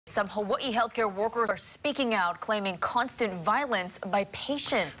Some Hawaii healthcare workers are speaking out, claiming constant violence by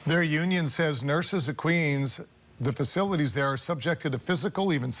patients. Their union says nurses at Queens, the facilities there, are subjected to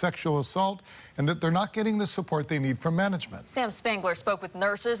physical, even sexual assault, and that they're not getting the support they need from management. Sam Spangler spoke with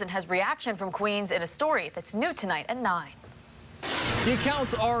nurses and has reaction from Queens in a story that's new tonight at 9. The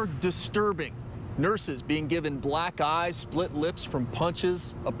accounts are disturbing. Nurses being given black eyes, split lips from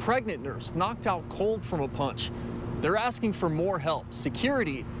punches, a pregnant nurse knocked out cold from a punch. They're asking for more help,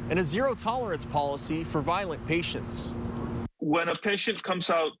 security, and a zero-tolerance policy for violent patients. When a patient comes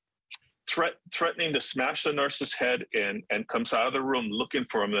out threatening to smash the nurse's head and comes out of the room looking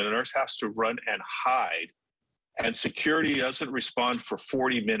for him, the nurse has to run and hide, and security doesn't respond for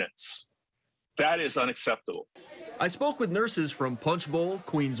 40 minutes. That is unacceptable. I spoke with nurses from Punch Bowl,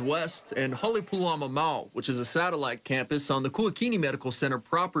 Queens West, and Halepulamamau, which is a satellite campus on the Kuakini Medical Center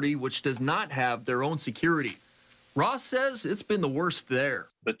property, which does not have their own security. Ross says it's been the worst there.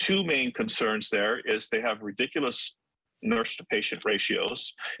 The two main concerns there is they have ridiculous nurse-to-patient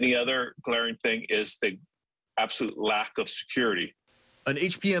ratios. The other glaring thing is the absolute lack of security. An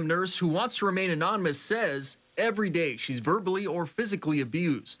HPM nurse who wants to remain anonymous says every day she's verbally or physically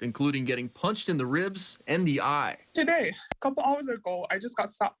abused, including getting punched in the ribs and the eye. Today, a couple hours ago, I just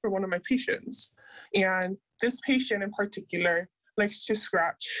got stopped for one of my patients. And this patient in particular likes to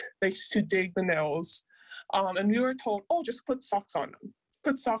scratch, likes to dig the nails. And we were told, oh, just put socks on them.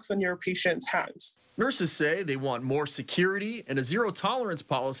 Put socks on your patient's hands. Nurses say they want more security and a zero-tolerance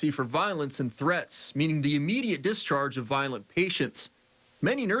policy for violence and threats, meaning the immediate discharge of violent patients.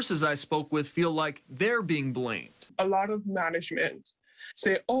 Many nurses I spoke with feel like they're being blamed. A lot of management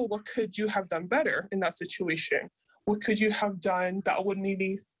say, oh, what could you have done better in that situation? What could you have done that would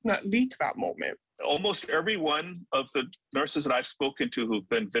maybe not lead to that moment? Almost every one of the nurses that I've spoken to who've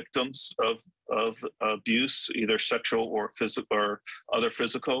been victims of abuse, either sexual or physical or other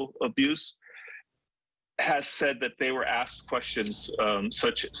physical abuse, has said that they were asked questions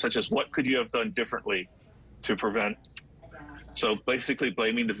such as what could you have done differently to prevent. So basically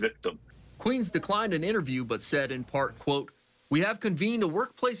blaming the victim. Queens declined an interview but said in part, quote, "We have convened a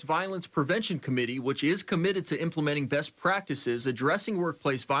workplace violence prevention committee which is committed to implementing best practices addressing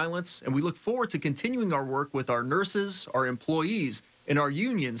workplace violence, and we look forward to continuing our work with our nurses, our employees, and our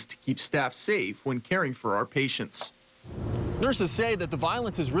unions to keep staff safe when caring for our patients." Nurses say that the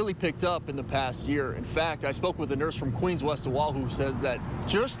violence has really picked up in the past year. In fact, I spoke with a nurse from Queens West Oahu who says that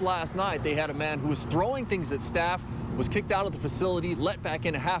just last night they had a man who was throwing things at staff, was kicked out of the facility, let back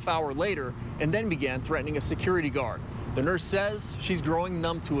in a half hour later, and then began threatening a security guard. The nurse says she's growing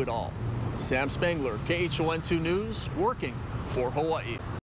numb to it all. Sam Spangler, KHON2 News, working for Hawaii.